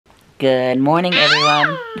Good morning,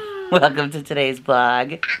 everyone. Welcome to today's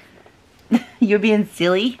vlog. You're being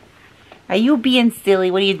silly? Are you being silly?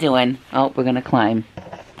 What are you doing? Oh, we're gonna climb.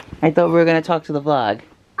 I thought we were gonna talk to the vlog.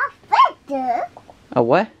 A feather. A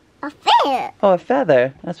what? A feather. Oh, a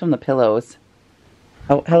feather. That's from the pillows.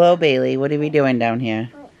 Oh, hello, Bailey. What are we doing down here?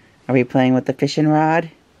 Are we playing with the fishing rod?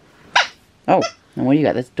 Oh, and what do you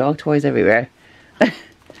got? There's dog toys everywhere.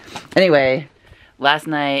 Anyway, last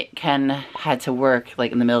night Ken had to work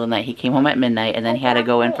like in the middle of the night. He came home at midnight and then he had to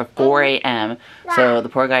go in for 4 a.m. So the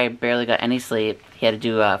poor guy barely got any sleep. He had to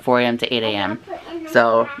do 4 a.m. to 8 a.m.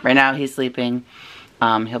 So right now he's sleeping.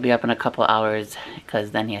 He'll be up in a couple hours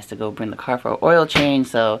because then he has to go bring the car for an oil change.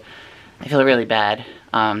 So I feel really bad.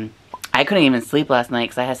 I couldn't even sleep last night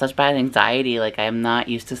because I had such bad anxiety. Like, I am not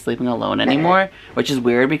used to sleeping alone anymore, which is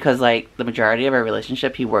weird because like the majority of our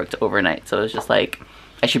relationship he worked overnight. So it was just like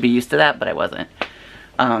I should be used to that, but I wasn't.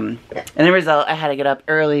 And the result, I had to get up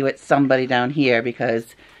early with somebody down here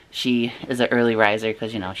because she is an early riser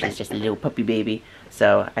because, you know, she's just a little puppy baby.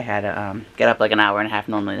 So I had to get up like an hour and a half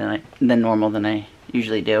normally than I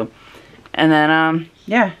usually do. And then,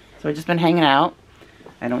 yeah, so I've just been hanging out.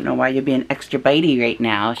 I don't know why you're being extra bitey right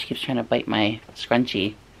now. She keeps trying to bite my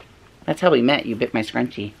scrunchie. That's how we met. You bit my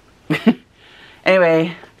scrunchie.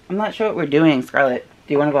 Anyway, I'm not sure what we're doing, Scarlett.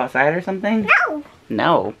 Do you want to go outside or something? No.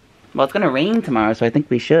 No. Well, it's going to rain tomorrow, so I think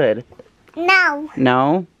we should. No.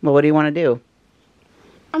 No? Well, what do you want to do?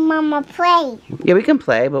 Mama play. Yeah, we can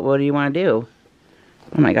play, but what do you want to do?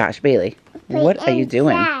 Oh my gosh, Bailey. Play What are you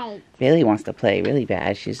doing? inside. Bailey wants to play really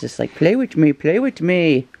bad. She's just like, play with me, play with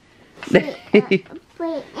me. Play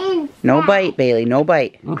inside. No bite, Bailey, no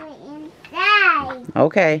bite. Play inside.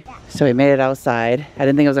 Okay. So we made it outside. I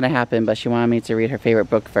didn't think it was going to happen, but she wanted me to read her favorite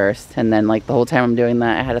book first. And then, like, the whole time I'm doing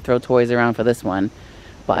that, I had to throw toys around for this one.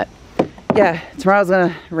 But, yeah, tomorrow's going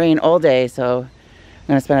to rain all day, so I'm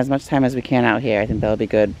going to spend as much time as we can out here. I think that'll be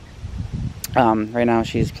good. Right now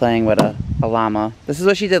she's playing with a llama. This is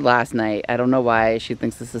what she did last night. I don't know why she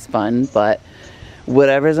thinks this is fun, but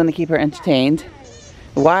whatever's going to keep her entertained.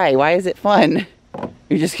 Why? Why is it fun?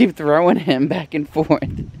 You just keep throwing him back and forth.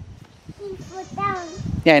 He fell down.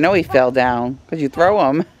 Yeah, I know he fell down because you throw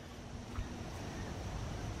him.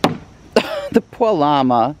 The poor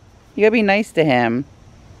llama. You gotta be nice to him.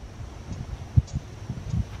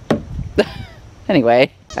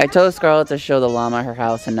 Anyway, I told Scarlett to show the llama her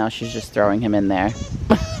house and now she's just throwing him in there.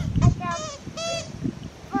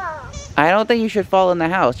 I don't think you should fall in the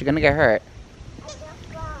house. You're gonna get hurt.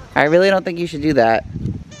 I really don't think you should do that.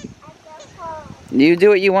 You do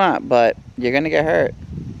what you want, but you're gonna get hurt.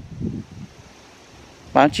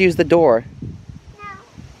 Why don't you use the door?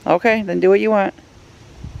 No. Okay, then do what you want.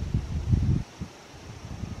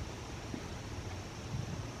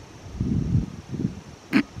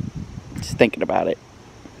 Just thinking about it.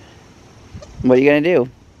 What are you gonna do?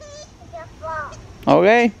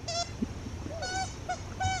 Okay.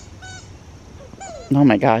 Oh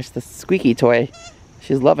my gosh, the squeaky toy.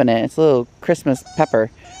 She's loving it. It's a little Christmas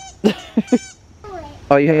pepper.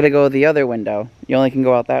 Oh, you had to go the other window. You only can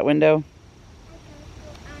go out that window?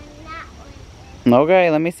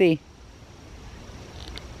 Okay, let me see.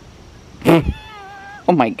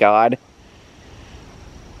 Oh my god.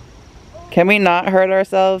 Can we not hurt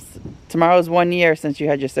ourselves? Tomorrow's 1 year since you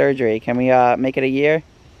had your surgery. Can we make it a year?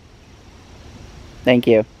 Thank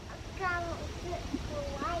you.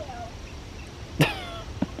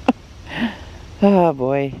 Oh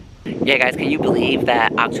boy. Yeah, guys, can you believe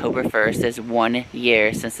that October 1st is 1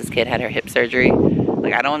 year since this kid had her hip surgery?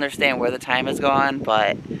 Like, I don't understand where the time has gone,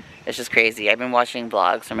 but it's just crazy. I've been watching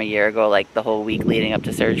vlogs from a year ago, like the whole week leading up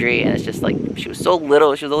to surgery, and it's just like, she was so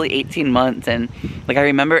little. She was only 18 months, and like, I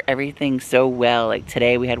remember everything so well. Like,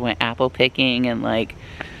 today we went apple picking, and like,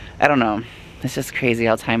 I don't know. It's just crazy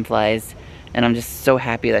how time flies, and I'm just so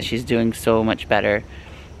happy that she's doing so much better.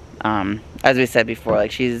 As we said before, like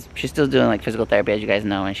she's still doing like physical therapy, as you guys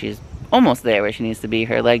know, and she's almost there where she needs to be.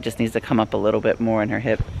 Her leg just needs to come up a little bit more in her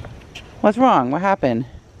hip. What's wrong? What happened?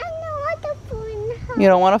 I don't want to fall in the house. You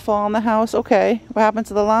don't want to fall in the house? Okay. What happened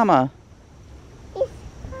to the llama? He's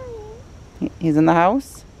crying. He's in the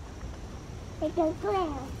house? It's a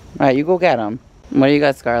flower. Alright, you go get him. What do you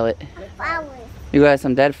got, Scarlett? Flowers. You got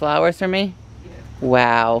some dead flowers for me?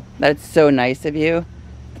 Wow. That's so nice of you.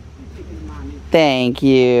 Thank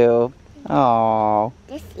you. Oh.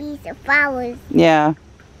 This is the flowers. Yeah.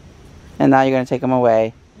 And now you're going to take them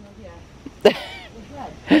away.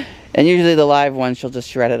 And usually the live ones, she'll just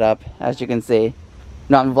shred it up, as you can see.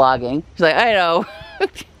 No, I'm vlogging. She's like, I know.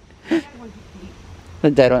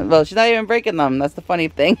 The dead one. Well, she's not even breaking them. That's the funny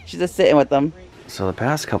thing. She's just sitting with them. So the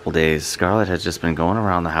past couple days, Scarlett has just been going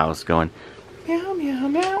around the house going, meow, meow,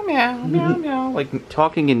 meow, meow, meow, meow, like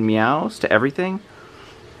talking in meows to everything.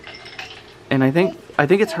 And I think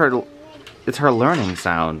it's her learning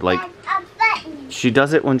sound. Like she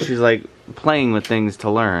does it when she's like playing with things to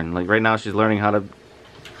learn. Like right now she's learning how to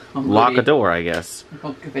lock a door, I guess.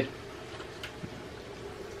 Oh, good.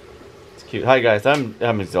 It's cute. Hi guys,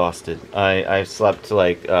 I'm exhausted. I slept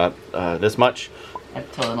like this much. I've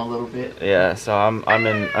told a little bit. Yeah, so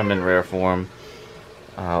I'm in rare form.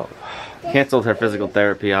 Canceled her physical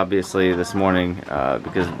therapy obviously this morning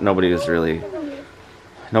because nobody could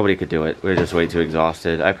do it. We were just way too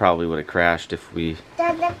exhausted. I probably would have crashed if we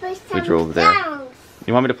drove there.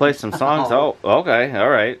 You want me to play some songs? Oh, okay, all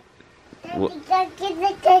right.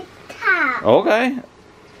 Okay,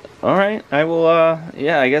 all right. I will.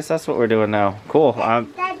 Yeah, I guess that's what we're doing now. Cool.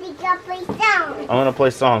 I'm gonna play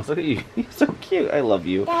songs. Look at you. You're so cute. I love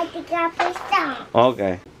you.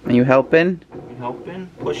 Okay. Are you helping? You helping?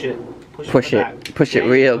 Push it. Push it. Push it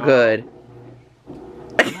real good.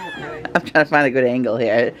 I'm trying to find a good angle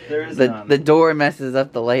here. There is the door messes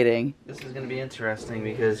up the lighting. This is gonna be interesting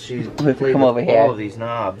because she's Come played over with here. all of these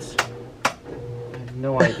knobs. I have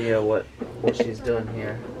no idea what she's doing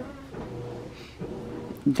here.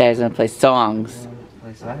 Dad's gonna play songs.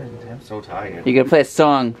 I'm so tired. You're gonna play a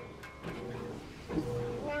song.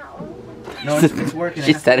 No, it's working.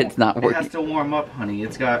 She said it's not It working. has to warm up, honey.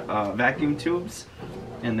 It's got vacuum tubes,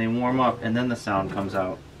 and they warm up, and then the sound comes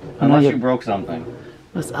out. Unless you broke something.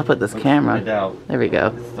 What's up with this I camera? doubt. There we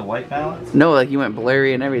go. It's the white balance? No, like you went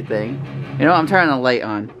blurry and everything. You know, I'm turning the light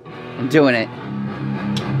on. I'm doing it.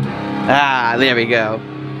 Ah, there we go.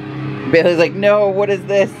 Bailey's like, no, what is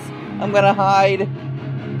this? I'm gonna hide.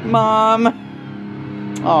 Mom.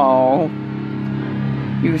 Oh.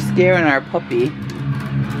 You were scaring our puppy.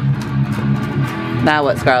 Now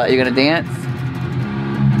what, Scarlett? You gonna dance?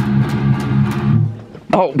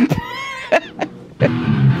 Oh.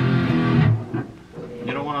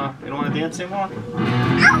 You don't wanna dance anymore?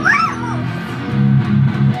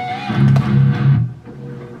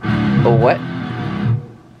 Oh, what?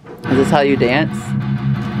 Is this how you dance?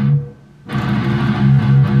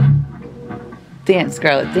 Dance,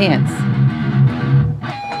 Scarlett, dance.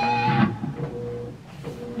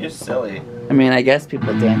 You're silly. I mean, I guess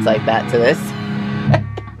people dance like that to this.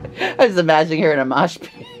 I was imagining her in a mosh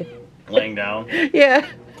pit. Laying down. Yeah.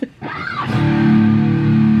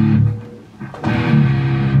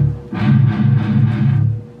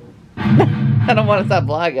 I don't want to stop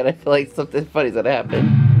vlogging. I feel like something funny's gonna happen.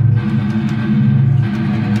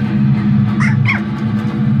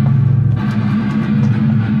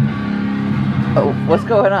 Oh, what's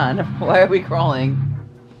going on? Why are we crawling?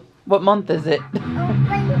 What month is it?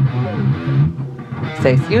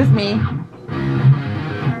 Say, excuse me.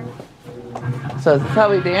 So is this how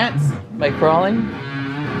we dance? By crawling?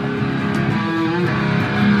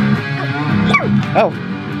 Oh.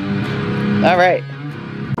 Alright.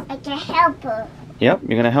 I can help her. Yep,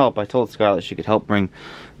 you're gonna help. I told Scarlett she could help bring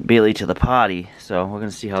Bailey to the potty, so we're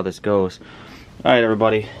gonna see how this goes. Alright,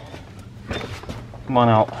 everybody. Come on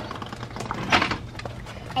out.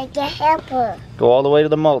 I can help her. Go all the way to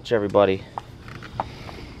the mulch, everybody.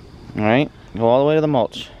 Alright, go all the way to the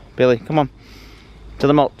mulch. Bailey, come on. To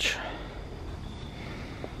the mulch.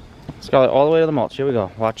 Scarlett, all the way to the mulch. Here we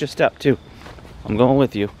go. Watch your step, too. I'm going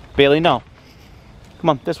with you. Bailey, no. Come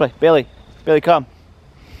on, this way. Bailey. Bailey, come.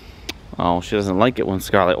 Oh, she doesn't like it when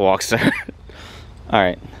Scarlett walks her.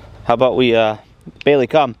 Alright. How about we, Bailey,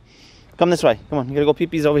 come. Come this way. Come on, you gotta go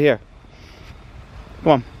pee-pee's over here.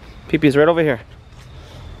 Come on. Pee-pee's right over here.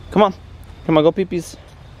 Come on. Come on, go pee-pee's.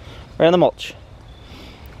 Right in the mulch.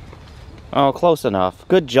 Oh, close enough.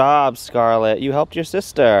 Good job, Scarlett. You helped your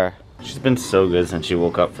sister. She's been so good since she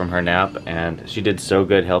woke up from her nap, and she did so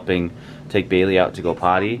good helping take Bailey out to go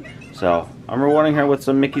potty. So I'm rewarding her with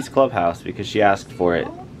some Mickey's Clubhouse because she asked for it.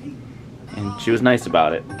 And she was nice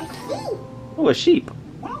about it. Oh, a sheep.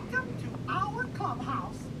 Welcome to our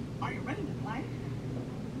clubhouse. Are you ready to play?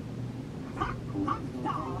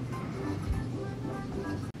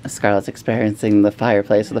 Scarlett's experiencing the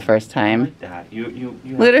fireplace for the first I time. like that. You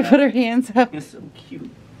Let her have put that. her hands up. You're so cute.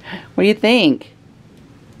 What do you think?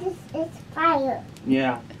 This is fire.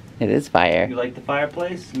 Yeah. It is fire. You like the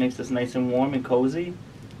fireplace? Makes us nice and warm and cozy.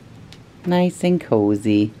 Nice and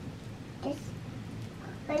cozy. This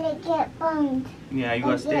when it get burned. Yeah, you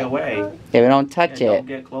gotta stay away. Yeah, we don't touch Yeah, it. don't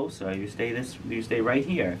get closer. You stay right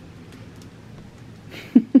here.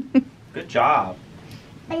 Good job.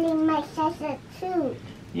 But it my sister too.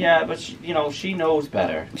 Yeah, but she knows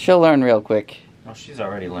better. She'll learn real quick. Oh, she's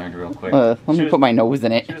already learned real quick. Let She me was- put my nose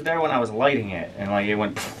in it. She was there when I was lighting it, and like it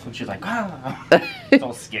went, and she's like, ah,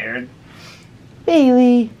 all scared.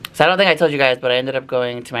 Bailey. So I don't think I told you guys, but I ended up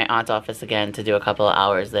going to my aunt's office again to do a couple of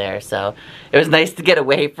hours there. So it was nice to get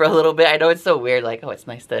away for a little bit. I know it's so weird, like, oh, it's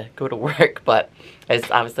nice to go to work, but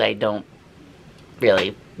obviously I don't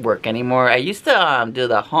really work anymore. I used to do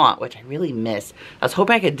the haunt, which I really miss. I was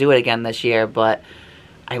hoping I could do it again this year, but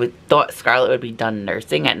I thought Scarlett would be done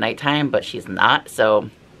nursing at nighttime, but she's not. So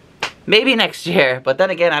maybe next year. But then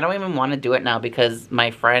again, I don't even want to do it now because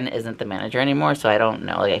my friend isn't the manager anymore. So I don't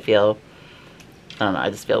know. Like I don't know,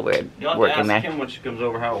 I just feel weird working there. Ask him when she comes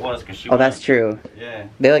over how it was, cause she that's true. Yeah.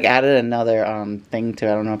 They like added another thing to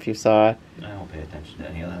it. I don't know if you saw. I don't pay attention to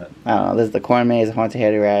any of that. I don't know. There's the corn maze, a haunted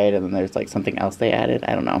hayride, and then there's like something else they added.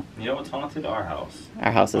 I don't know. You know what's haunted? Our house.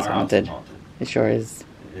 Our house is haunted. It sure is.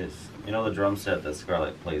 It is. You know the drum set that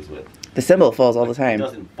Scarlett plays with? The cymbal falls all the time. It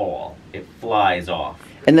doesn't fall. It flies off.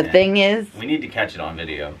 And the thing is, we need to catch it on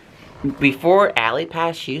video. Before Allie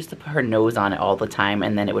passed, she used to put her nose on it all the time,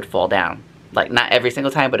 and then it would fall down. Like, not every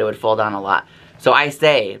single time, but it would fall down a lot. So I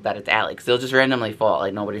say that it's Allie, because it'll just randomly fall,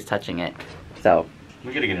 like nobody's touching it. So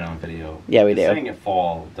we gotta get it on video. Yeah, we do. Saying it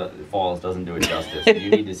falls doesn't do it justice. You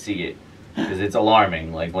need to see it, because it's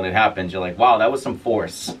alarming. Like, when it happens, you're like, wow, that was some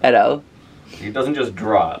force. I know. It doesn't just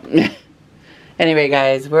drop. Anyway,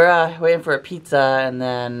 guys, we're waiting for a pizza, and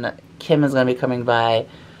then Kim is going to be coming by.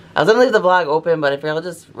 I was going to leave the vlog open, but I figured I'll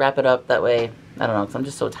just wrap it up that way. I don't know, because I'm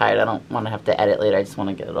just so tired. I don't want to have to edit later. I just want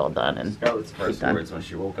to get it all done. And Scarlett's first words when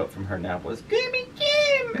she woke up from her nap was, Grammy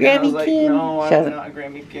Kim! Grammy Kim! No, I'm not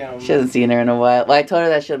Grammy Kim. She hasn't seen her in a while. Well, I told her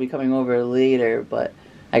that she'll be coming over later, but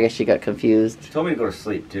I guess she got confused. She told me to go to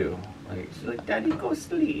sleep, too. Like, she's like, Daddy, go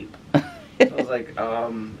sleep. So I was like,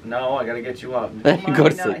 no, I gotta get you up. Like, Go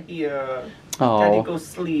to not sleep. Here. Oh. Daddy, go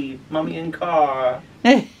sleep. Mommy in car.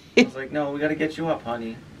 I was like, no, we gotta get you up,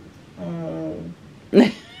 honey. Oh.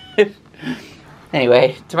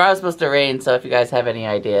 Anyway, tomorrow's supposed to rain, so if you guys have any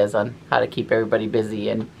ideas on how to keep everybody busy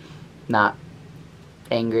and not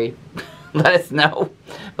angry, let us know.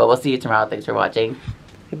 But we'll see you tomorrow. Thanks for watching.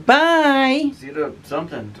 Bye. See you to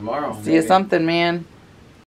something tomorrow. See you something, man.